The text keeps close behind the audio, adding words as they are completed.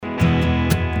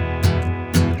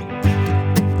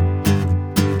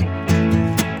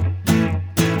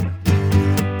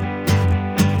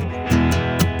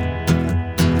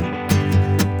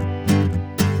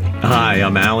Hi,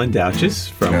 I'm Alan Douches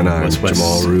from And I'm West West.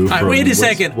 Jamal Rue from Wait a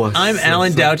second. West I'm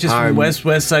Alan Side. Douches from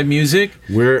West Side Music.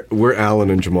 We're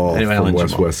Alan and Jamal Anyway, from Alan and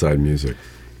West Jamal. Side Music.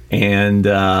 And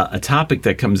a topic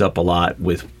that comes up a lot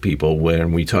with people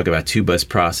when we talk about two-bus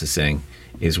processing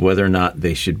is whether or not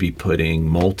they should be putting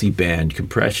multi-band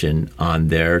compression on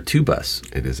their two-bus.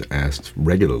 It is asked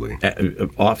regularly.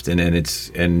 Often,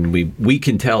 and we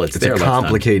can tell it's It's there. a a lot of times.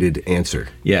 complicated answer.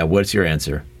 Yeah, what's your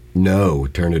answer? No,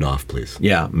 turn it off, please.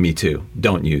 Yeah, me too.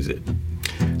 Don't use it.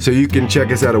 So you can check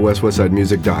us out at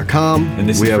westwestsidemusic.com. And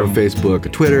this we is have from- a Facebook, a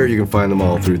Twitter. You can find them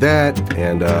all through that,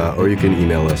 and or you can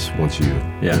email us once you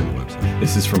Yeah. go to the website.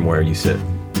 This is from where you sit.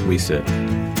 We sit.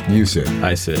 You sit.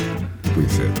 I sit. We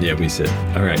sit. Yeah, we sit.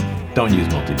 All right. Don't use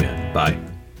multiband. Bye.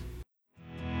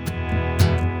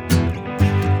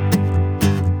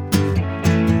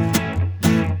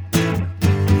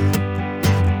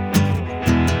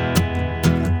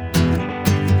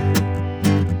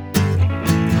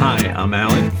 Hi, I'm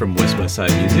Alan from West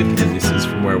Side Music, and this is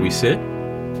From Where We Sit.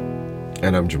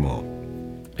 And I'm Jamal.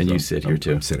 And you sit here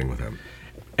too. I'm sitting with him.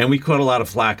 And we caught a lot of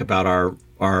flack about our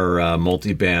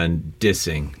multiband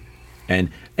dissing,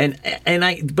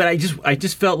 but I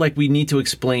just felt like we need to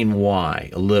explain why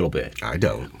a little bit. I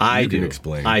don't. I You do. can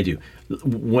explain. I do.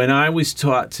 When I was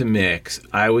taught to mix,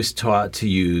 I was taught to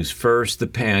use first the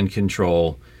pan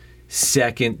control,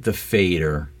 second the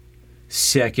fader,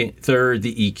 third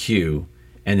the EQ,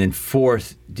 and then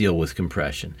fourth deal with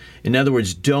compression. In other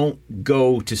words, don't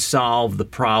go to solve the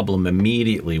problem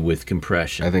immediately with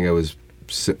compression. I think I was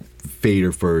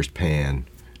fader first, pan,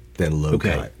 then low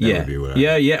cut. That would be what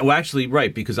I Yeah. Well, actually,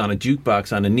 right, because on a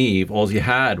jukebox, on a Neve, all you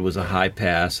had was a high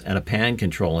pass and a pan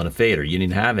control and a fader. You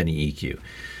didn't have any EQ.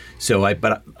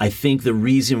 But I think the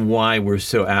reason why we're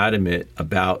so adamant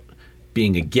about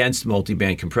being against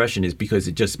multiband compression is because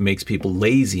it just makes people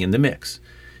lazy in the mix,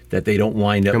 that they don't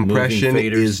wind up Compression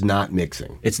moving faders. is not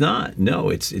mixing. It's not. No,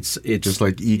 it's Just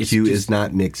like EQ is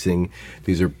not mixing.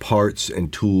 These are parts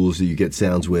and tools that you get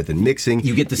sounds with, and mixing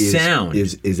You get the sound.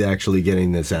 is actually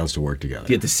getting the sounds to work together.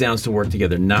 get the sounds to work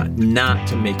together, not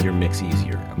to make your mix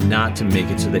easier, not to make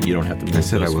it so that you don't have to move I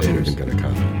said I those wasn't faders. even going to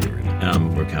comment.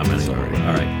 We're commenting. Sorry.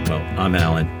 All right. Well, I'm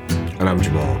Alan. And I'm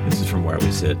Jamal. This is From Where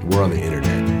We Sit. We're on the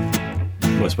internet.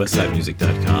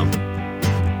 WestWestsideMusic.com.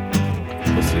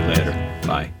 We'll see you later.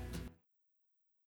 Bye.